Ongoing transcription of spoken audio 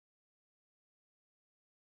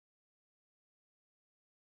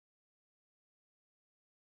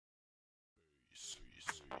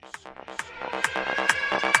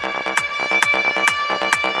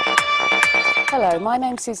Hello, my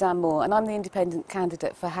name's Suzanne Moore and I'm the independent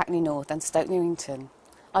candidate for Hackney North and Stoke Newington.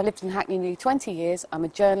 I've lived in Hackney nearly 20 years, I'm a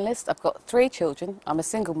journalist, I've got 3 children, I'm a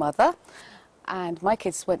single mother and my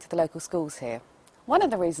kids went to the local schools here. One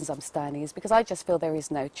of the reasons I'm standing is because I just feel there is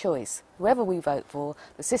no choice. Whoever we vote for,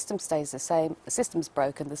 the system stays the same, the system's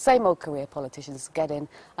broken, the same old career politicians get in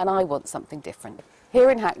and I want something different. Here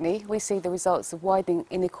in Hackney we see the results of widening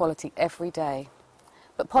inequality every day.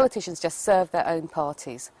 But politicians just serve their own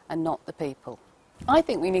parties and not the people. I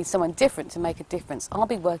think we need someone different to make a difference. I'll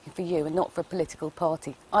be working for you and not for a political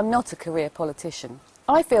party. I'm not a career politician.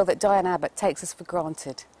 I feel that Diane Abbott takes us for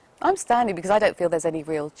granted. I'm standing because I don't feel there's any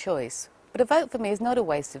real choice. But a vote for me is not a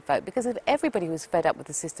wasted vote because if everybody who was fed up with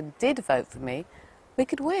the system did vote for me, we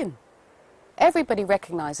could win. Everybody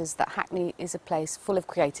recognises that Hackney is a place full of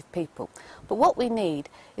creative people. But what we need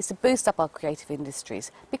is to boost up our creative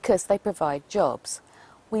industries because they provide jobs.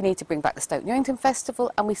 We need to bring back the Stoke Newington Festival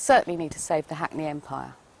and we certainly need to save the Hackney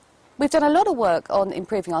Empire. We've done a lot of work on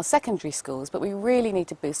improving our secondary schools, but we really need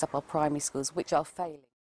to boost up our primary schools, which are failing.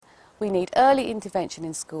 We need early intervention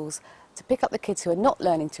in schools to pick up the kids who are not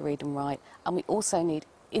learning to read and write, and we also need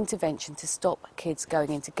intervention to stop kids going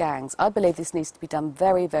into gangs. I believe this needs to be done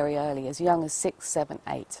very, very early, as young as 6, 7,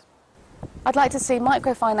 8. I'd like to see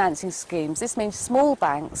microfinancing schemes. This means small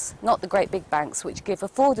banks, not the great big banks, which give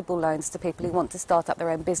affordable loans to people who want to start up their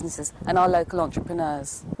own businesses and our local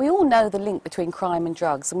entrepreneurs. We all know the link between crime and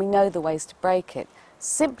drugs and we know the ways to break it.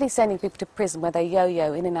 Simply sending people to prison where they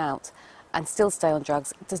yo-yo in and out and still stay on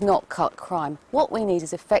drugs does not cut crime. What we need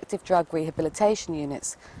is effective drug rehabilitation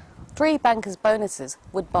units. 3 bankers' bonuses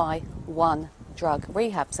would buy 1 drug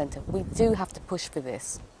rehab centre. We do have to push for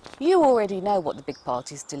this. You already know what the big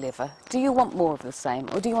parties deliver. Do you want more of the same,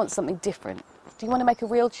 or do you want something different? Do you want to make a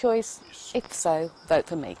real choice? If so, vote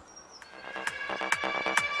for me.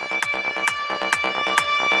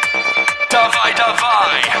 Dawaj,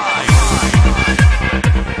 dawaj!